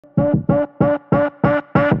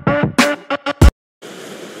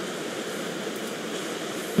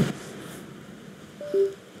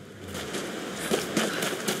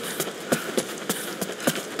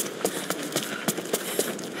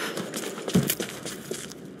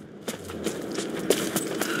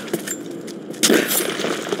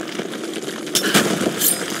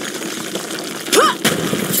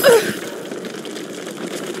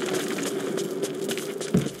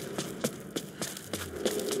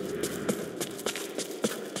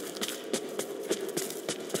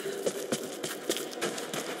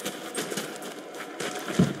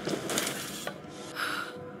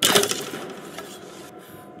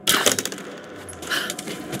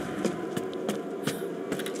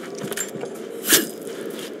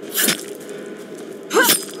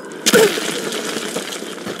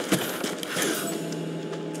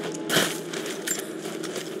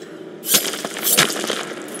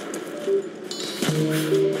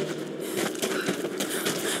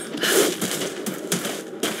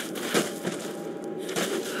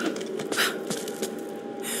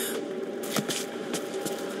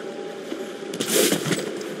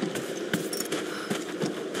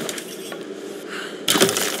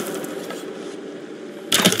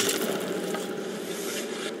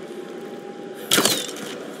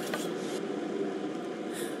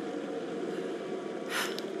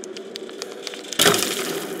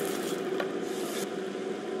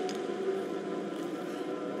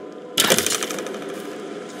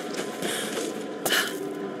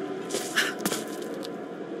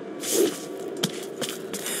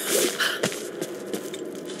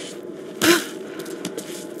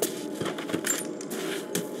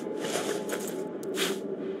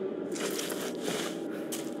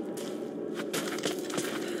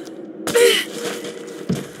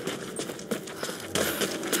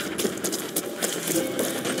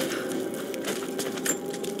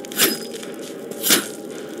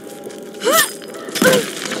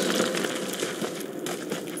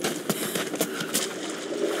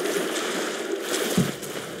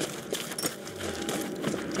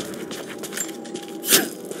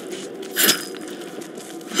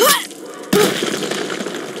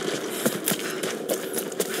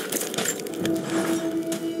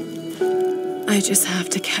I just have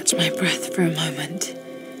to catch my breath for a moment.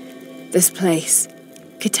 This place,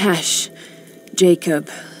 Kitesh, Jacob,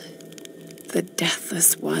 the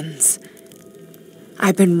Deathless Ones.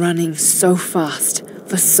 I've been running so fast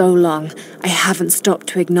for so long, I haven't stopped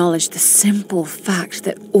to acknowledge the simple fact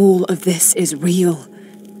that all of this is real.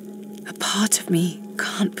 A part of me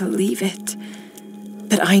can't believe it.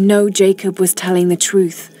 But I know Jacob was telling the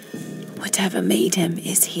truth. Whatever made him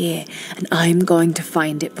is here, and I'm going to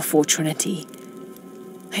find it before Trinity.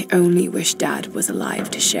 I only wish Dad was alive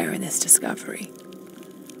to share in this discovery.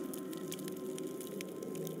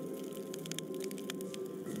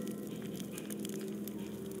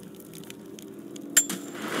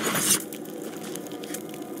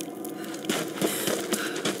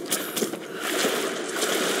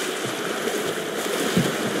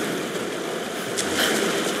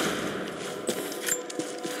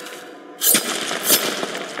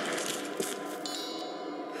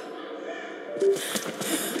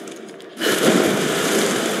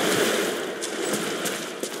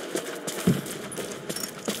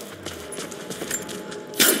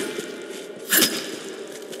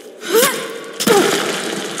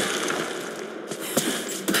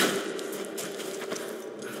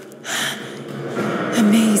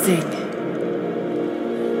 Amazing.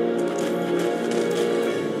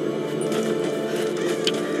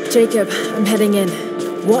 Jacob, I'm heading in.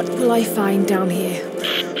 What will I find down here?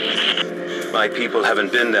 My people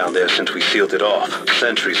haven't been down there since we sealed it off,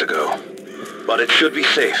 centuries ago. But it should be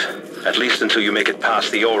safe, at least until you make it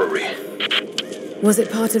past the orrery. Was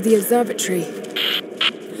it part of the observatory?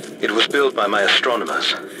 It was built by my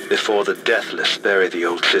astronomers, before the Deathless buried the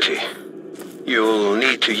old city. You'll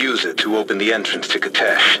need to use it to open the entrance to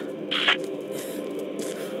Kitesh.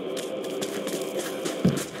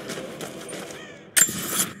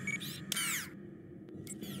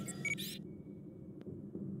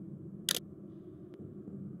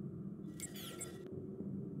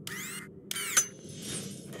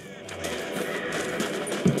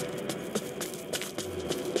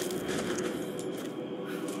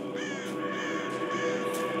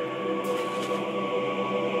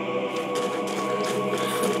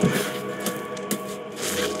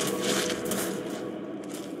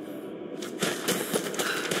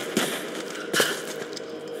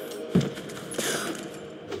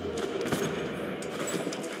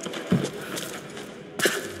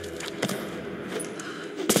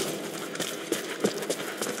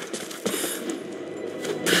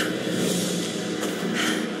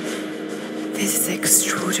 This is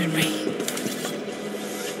extraordinary.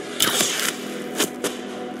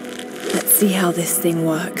 Let's see how this thing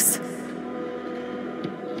works.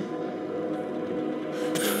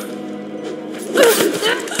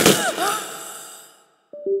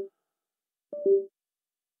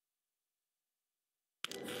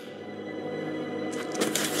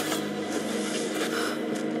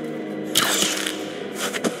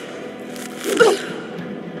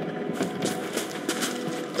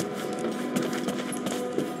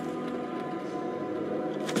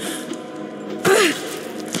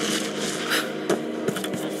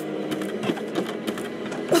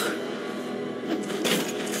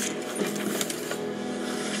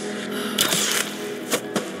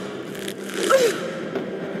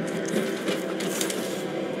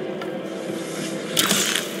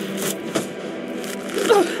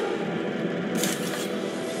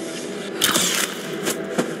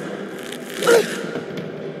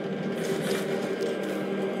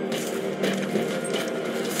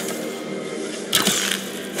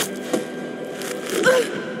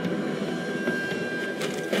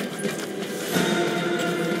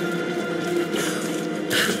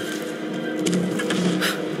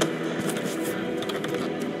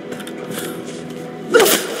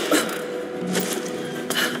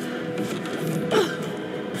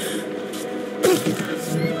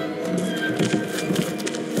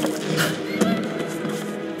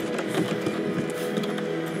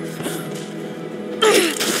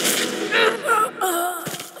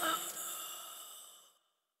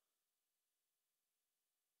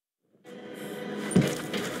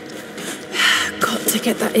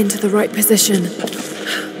 Get that into the right position.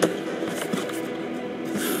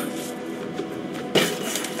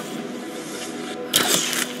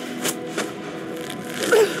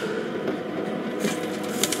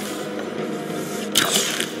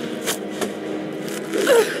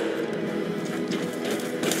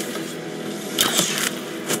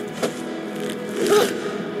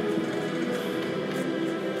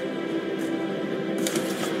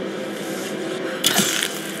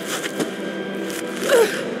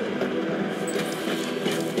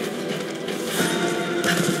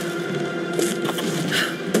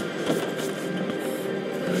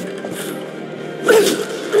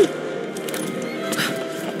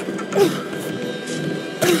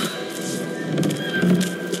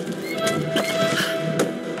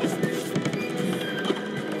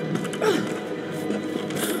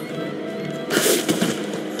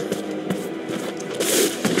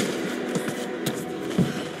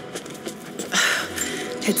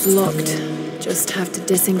 It's locked. Just have to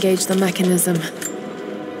disengage the mechanism.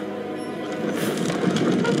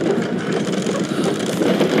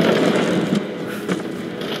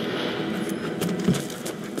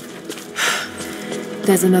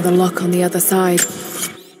 There's another lock on the other side.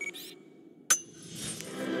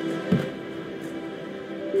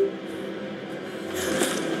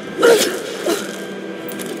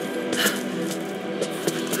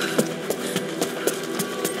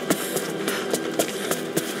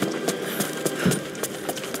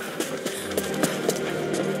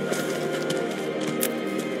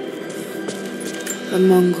 The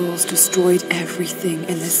Mongols destroyed everything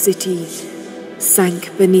in the city,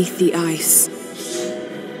 sank beneath the ice.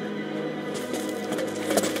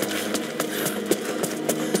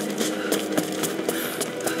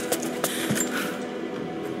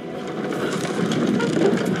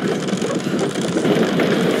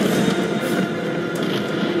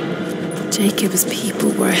 Jacob's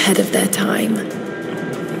people were ahead of their time.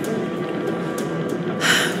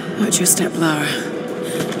 Watch your step, Lara.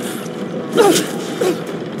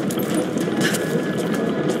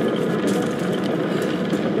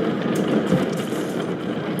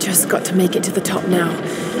 Just got to make it to the top now.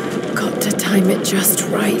 Got to time it just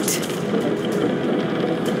right.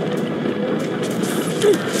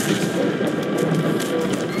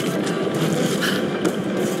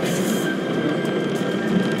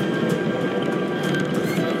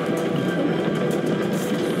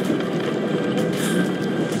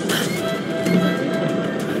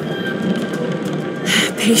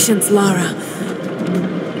 Patience, Lara.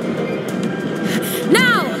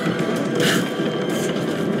 Now!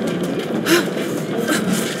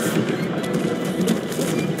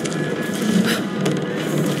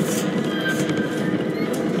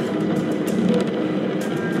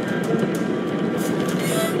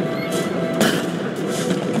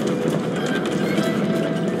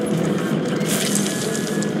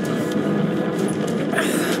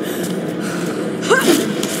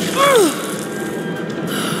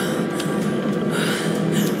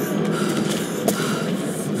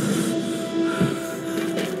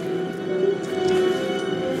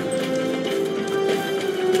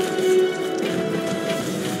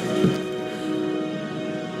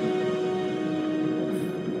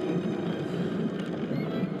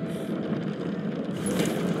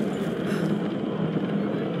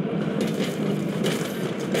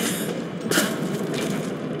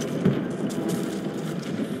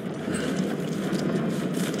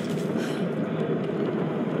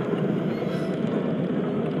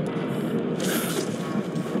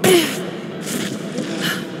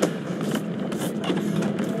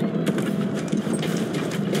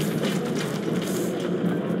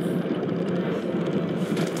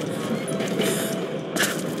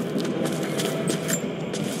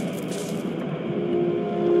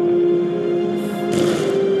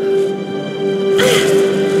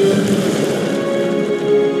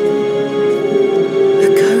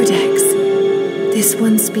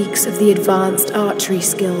 of the advanced archery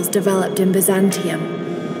skills developed in Byzantium.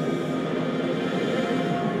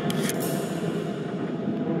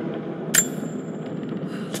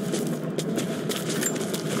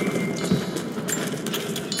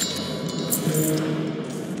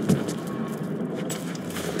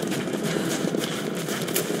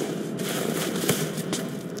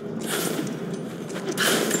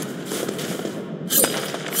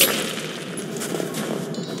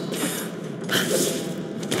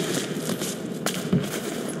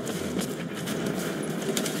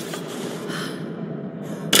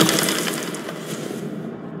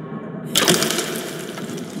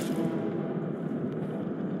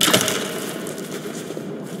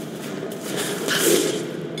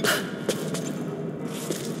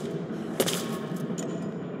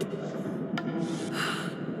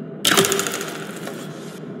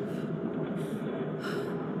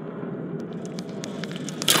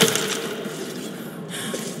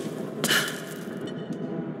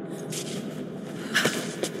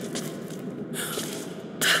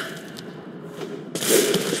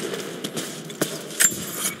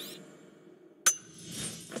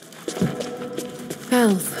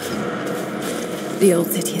 The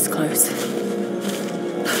old city is close.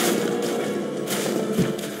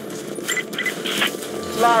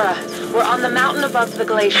 Lara, we're on the mountain above the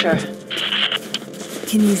glacier.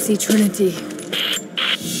 Can you see Trinity?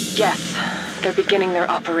 Yes, they're beginning their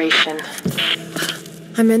operation.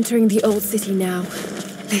 I'm entering the old city now.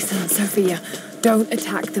 Listen, Sophia, don't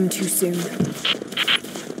attack them too soon.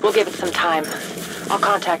 We'll give it some time. I'll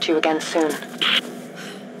contact you again soon.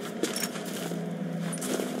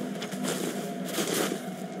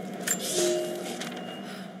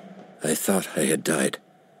 I thought I had died.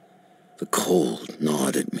 The cold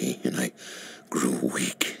gnawed at me, and I grew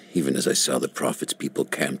weak, even as I saw the Prophet's people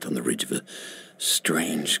camped on the ridge of a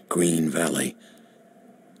strange green valley.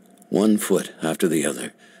 One foot after the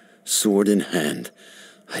other, sword in hand,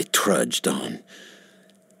 I trudged on.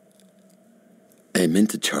 I meant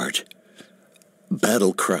to charge,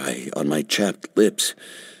 battle cry on my chapped lips,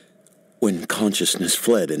 when consciousness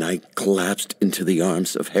fled and I collapsed into the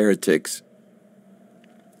arms of heretics.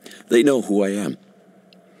 They know who I am.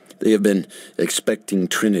 They have been expecting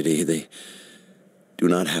Trinity. They do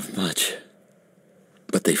not have much.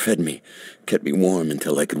 But they fed me, kept me warm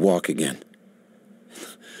until I could walk again.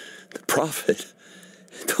 The Prophet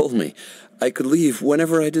told me I could leave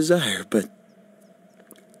whenever I desire, but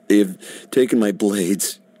they have taken my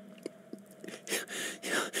blades.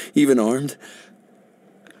 Even armed,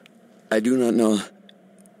 I do not know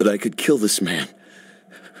that I could kill this man.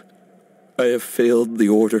 I have failed the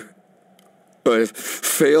order. I have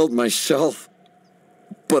failed myself,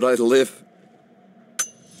 but I live.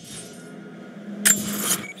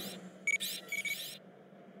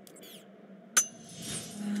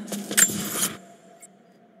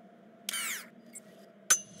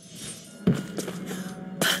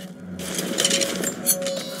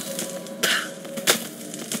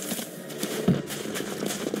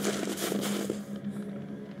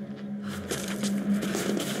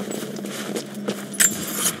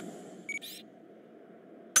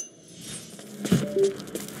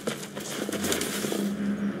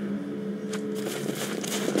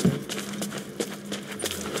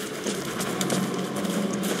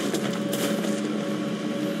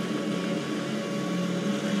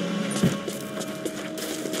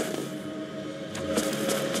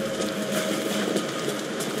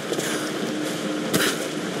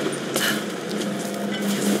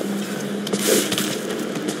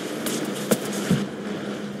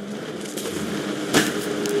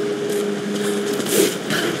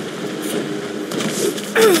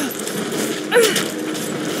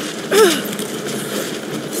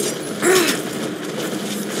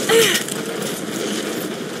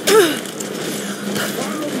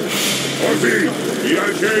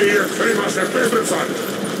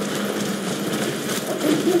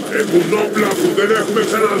 Δεν έχουμε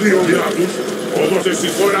ξαναδεί ομοιάτους. Όμως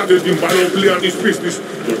εσείς φοράτε την πανοπλία της πίστης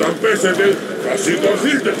και όταν πέσετε θα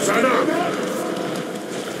σηκωθείτε ξανά.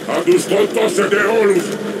 Θα τους σκοτώσετε όλους.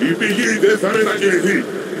 Η πηγή δεν θα μετακινηθεί.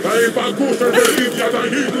 Θα υπακούσετε τη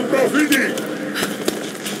διαταγή του προφήτη.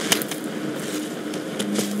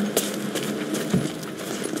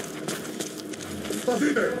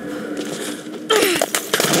 Σταθείτε.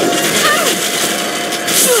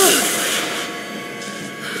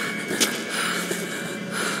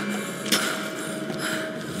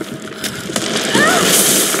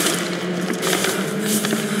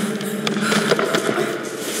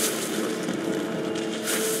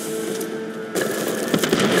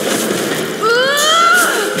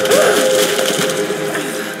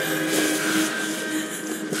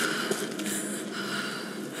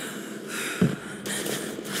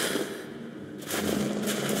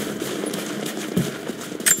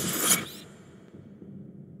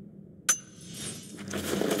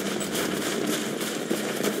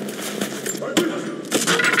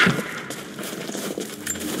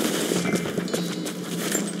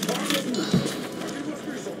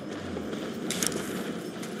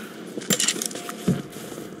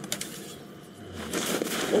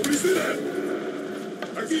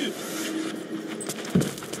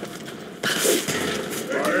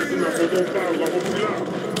 από τον πάγο από ψηλά.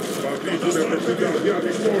 Βαδίζουνε με την καρδιά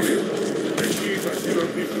της πόλης. Εκεί θα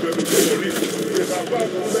συναντήσουμε τους πολίτες και θα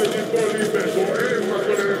βάζουμε την πόλη με το αίμα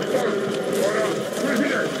των ερευτών. Τώρα,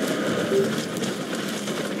 φύγε!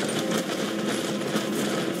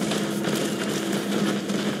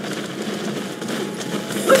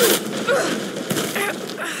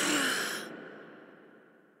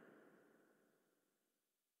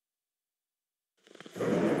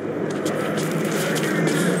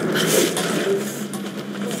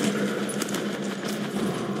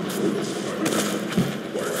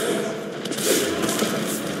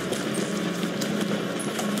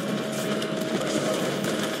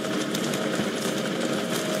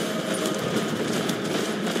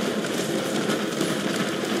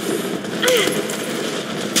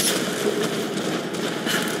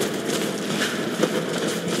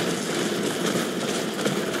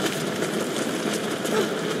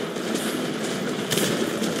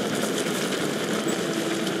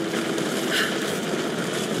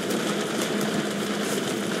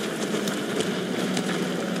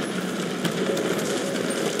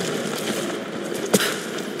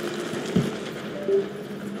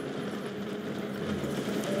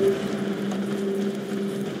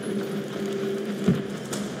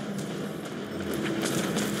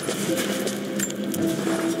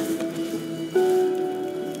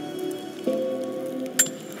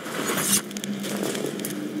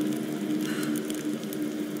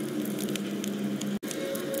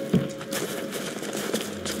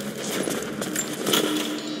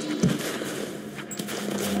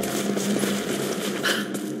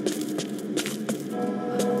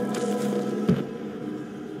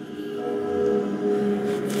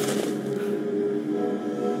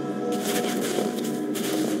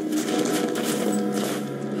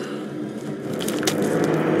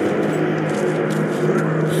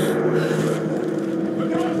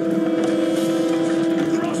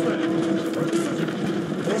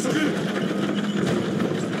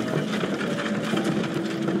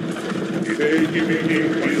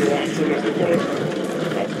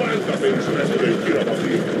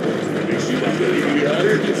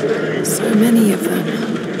 So many of them.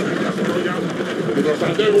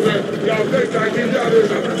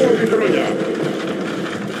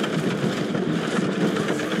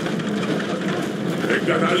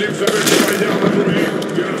 Εγκαταλείψαμε τη παλιά μας ζωή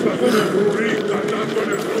για να σταθούμε φρουροί κατά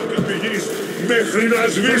τον εχθρό της πηγής μέχρι να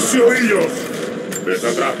σβήσει ο ήλιος.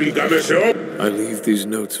 Μετατραπήκαμε σε I leave these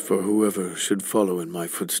notes for whoever should follow in my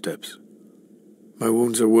footsteps. My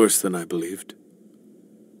wounds are worse than I believed.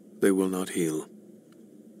 They will not heal.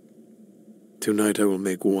 Tonight I will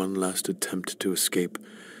make one last attempt to escape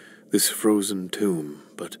this frozen tomb,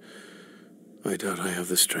 but I doubt I have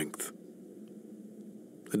the strength.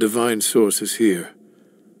 The divine source is here,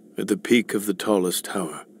 at the peak of the tallest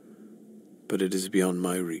tower, but it is beyond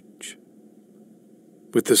my reach.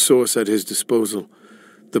 With the source at his disposal,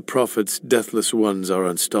 the prophet's deathless ones are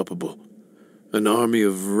unstoppable, an army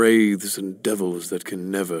of wraiths and devils that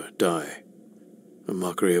can never die, a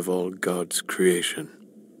mockery of all God's creation.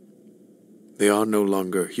 They are no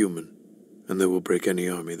longer human, and they will break any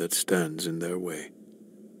army that stands in their way.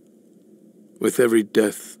 With every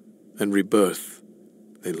death and rebirth,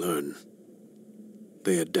 they learn.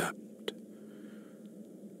 They adapt.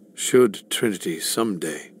 Should Trinity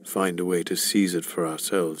someday find a way to seize it for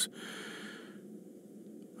ourselves,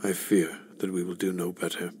 I fear that we will do no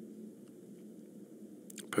better.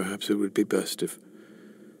 Perhaps it would be best if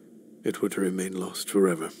it were to remain lost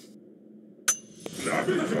forever.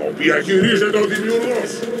 οποία χειρίζεται ο δημιουργός.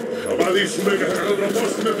 Θα βαδίσουμε και θα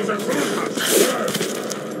κατατροπώσουμε τους εχθρούς μας.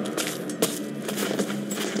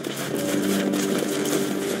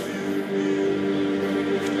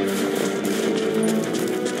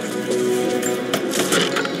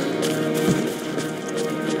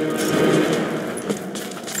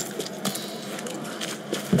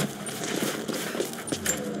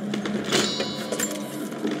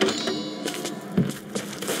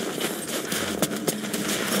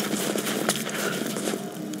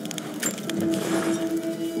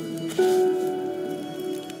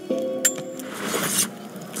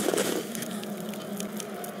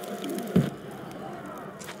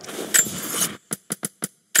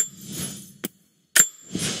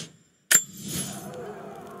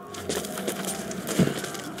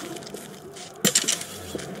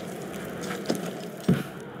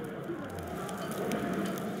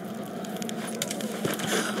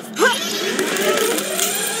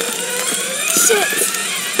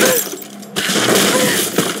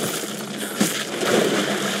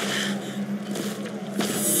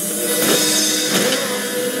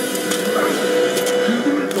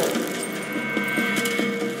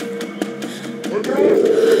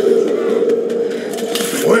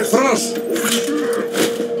 ¡Vuestras!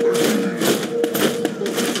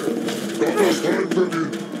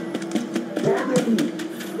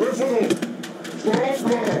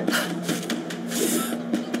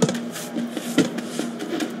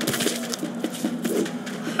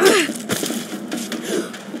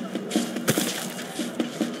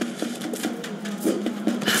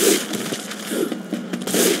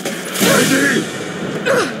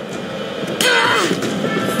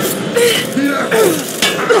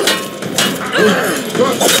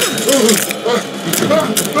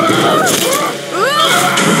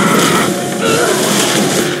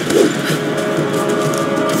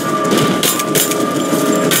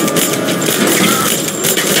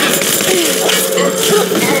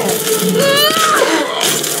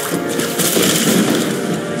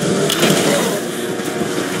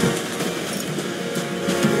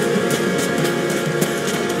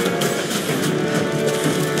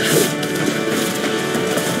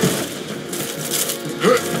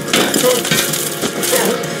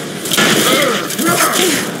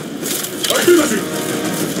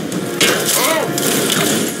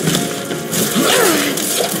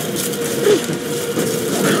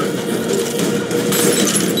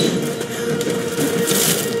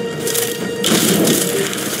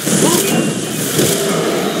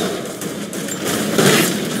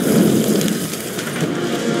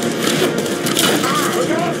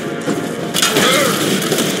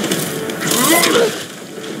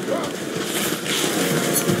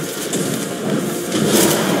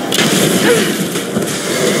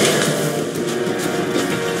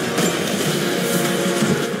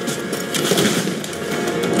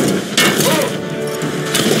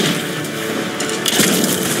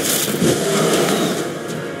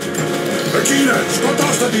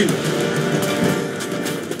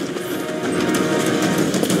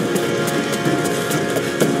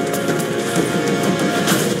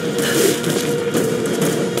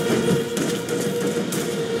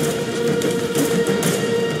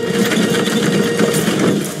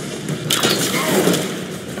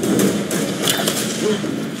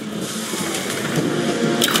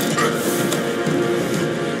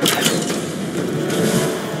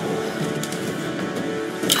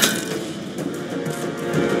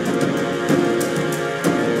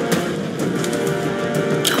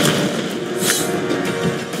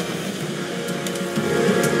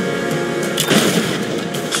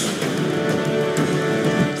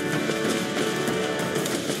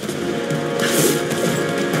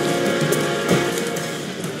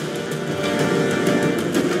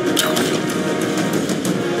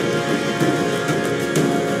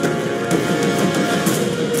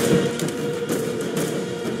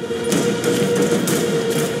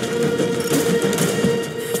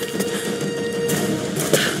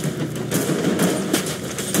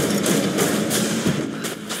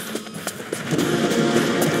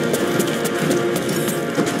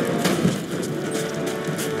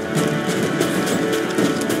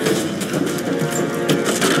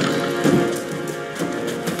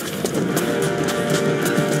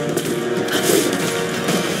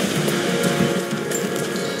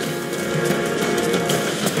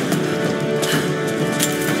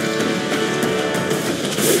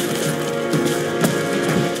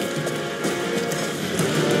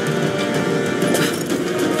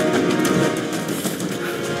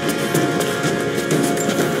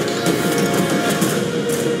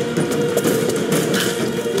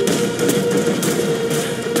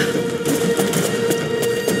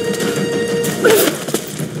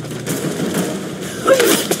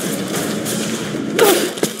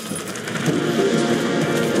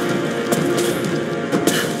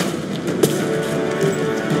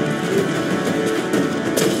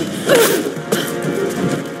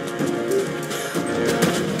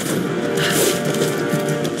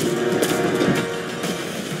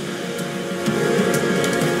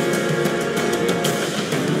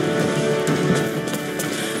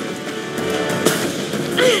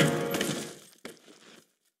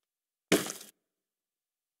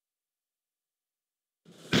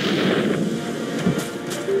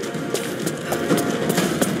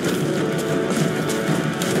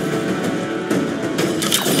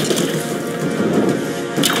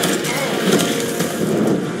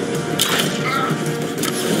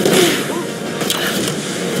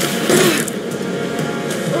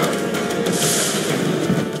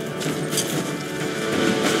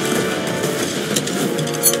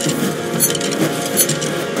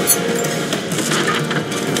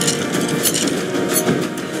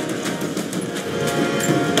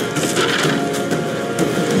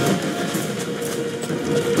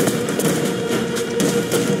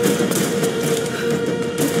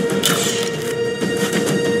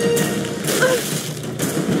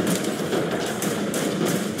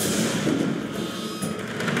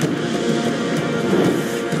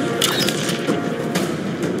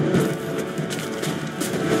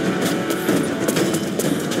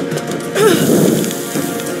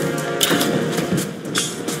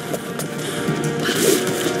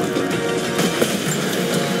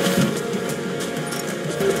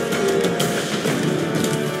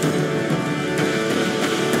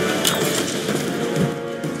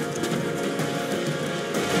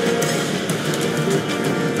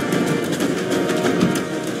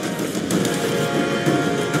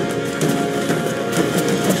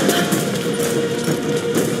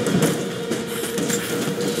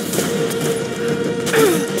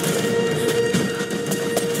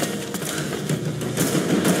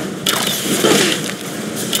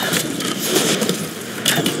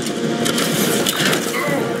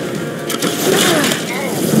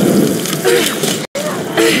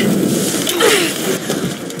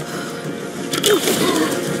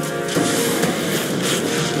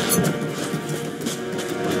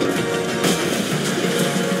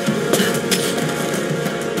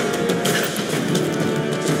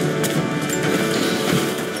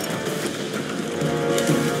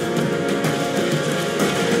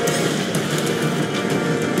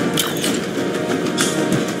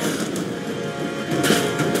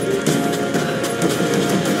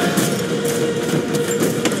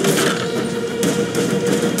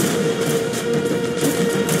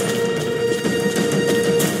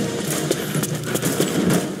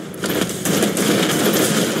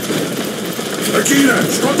 Regina,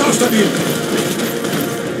 scot asta din!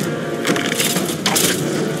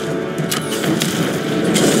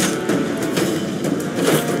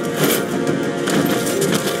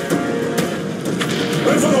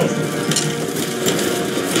 Revolves!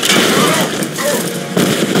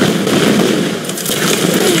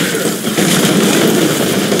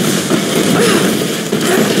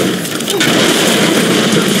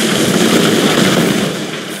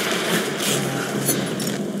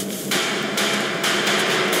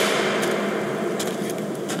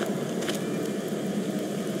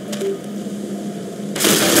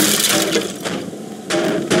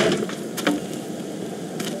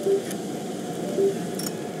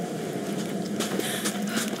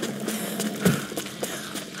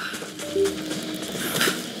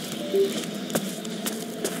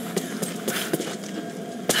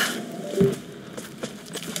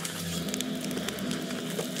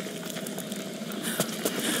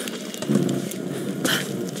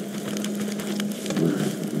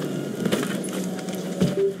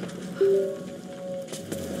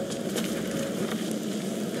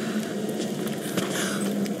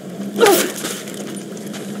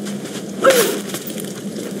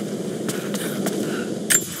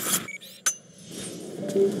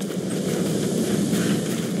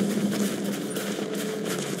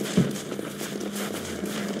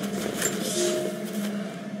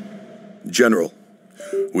 General,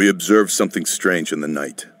 we observed something strange in the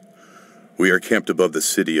night. We are camped above the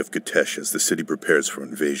city of Kitesh as the city prepares for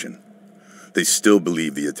invasion. They still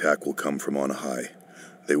believe the attack will come from on high.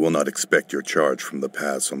 They will not expect your charge from the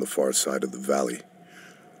paths on the far side of the valley.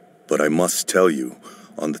 But I must tell you,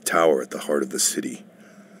 on the tower at the heart of the city,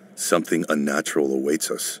 something unnatural awaits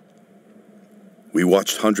us. We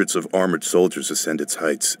watched hundreds of armored soldiers ascend its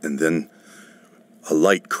heights, and then a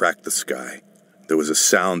light cracked the sky. There was a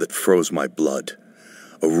sound that froze my blood,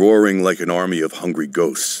 a roaring like an army of hungry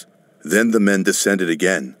ghosts. Then the men descended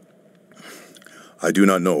again. I do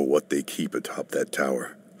not know what they keep atop that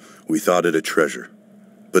tower. We thought it a treasure,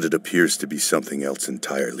 but it appears to be something else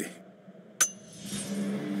entirely.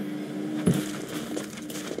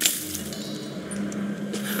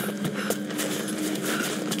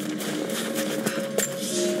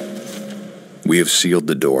 We have sealed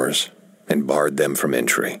the doors and barred them from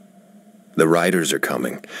entry. The riders are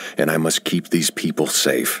coming, and I must keep these people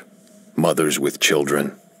safe. Mothers with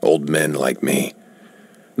children, old men like me,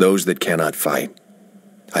 those that cannot fight.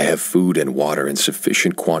 I have food and water in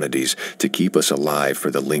sufficient quantities to keep us alive for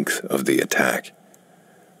the length of the attack.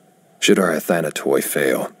 Should our Athanatoi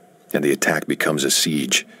fail, and the attack becomes a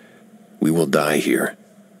siege, we will die here.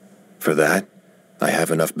 For that, I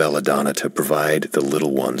have enough belladonna to provide the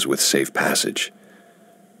little ones with safe passage.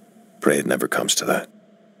 Pray it never comes to that.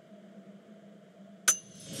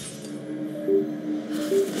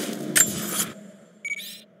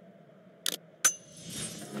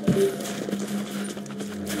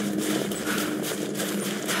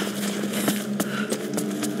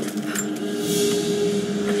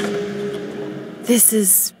 This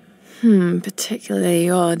is, particularly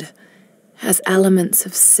odd. Has elements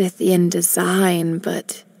of Scythian design,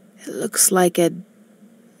 but it looks like a...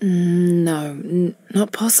 No,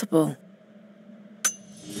 not possible.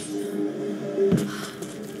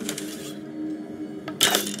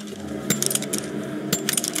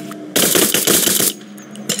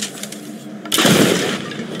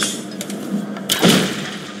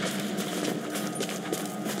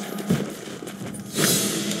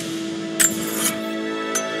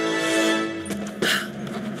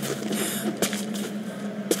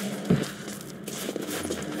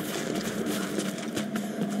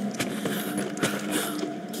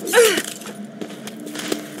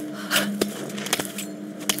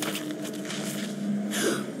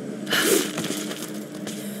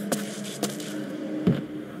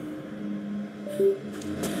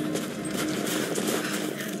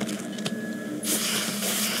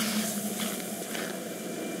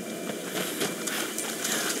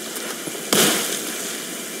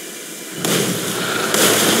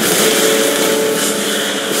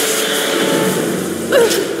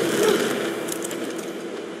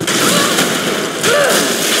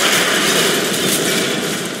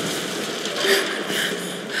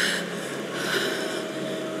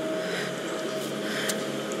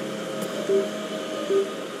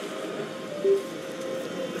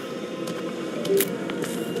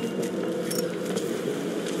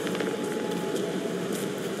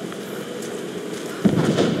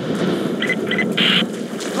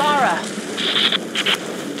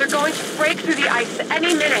 going to break through the ice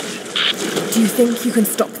any minute. Do you think you can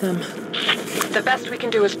stop them? The best we can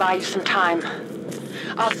do is buy you some time.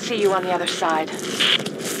 I'll see you on the other side.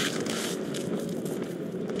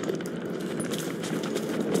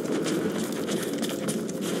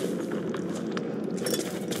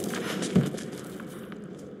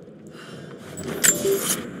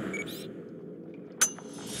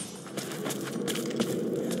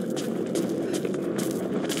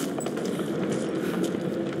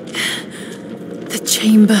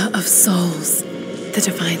 Chamber of Souls. The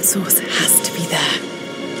Divine Source has to be there.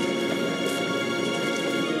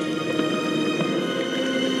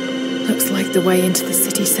 Looks like the way into the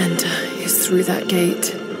city center is through that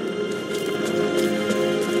gate.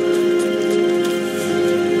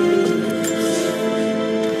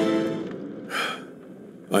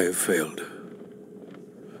 I have failed.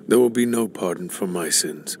 There will be no pardon for my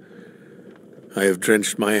sins. I have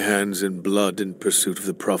drenched my hands in blood in pursuit of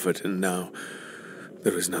the Prophet, and now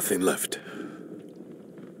there is nothing left.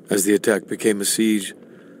 As the attack became a siege,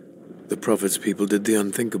 the Prophet's people did the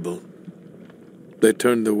unthinkable. They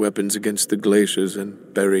turned their weapons against the glaciers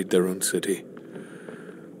and buried their own city.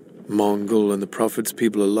 Mongol and the Prophet's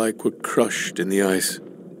people alike were crushed in the ice.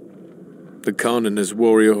 The Khan and his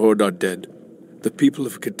warrior horde are dead. The people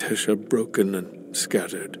of Kitesh are broken and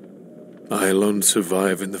scattered. I alone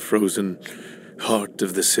survive in the frozen heart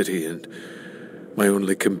of the city, and my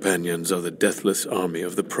only companions are the deathless army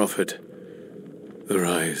of the Prophet, their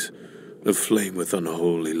eyes aflame with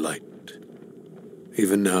unholy light.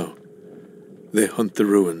 Even now, they hunt the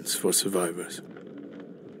ruins for survivors.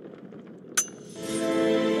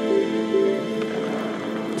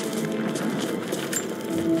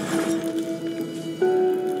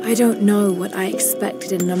 I don't know what I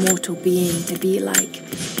expected an immortal being to be like,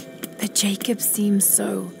 but Jacob seems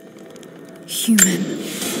so human.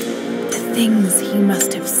 The things he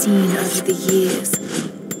must have seen over the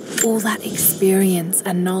years, all that experience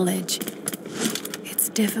and knowledge, it's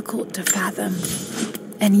difficult to fathom.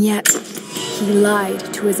 And yet, he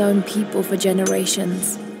lied to his own people for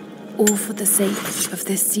generations, all for the sake of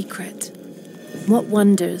this secret. What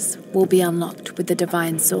wonders will be unlocked with the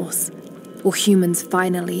Divine Source? Will humans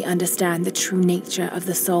finally understand the true nature of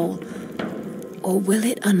the soul? Or will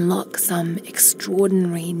it unlock some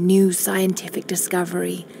extraordinary new scientific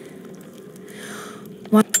discovery?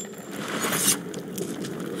 What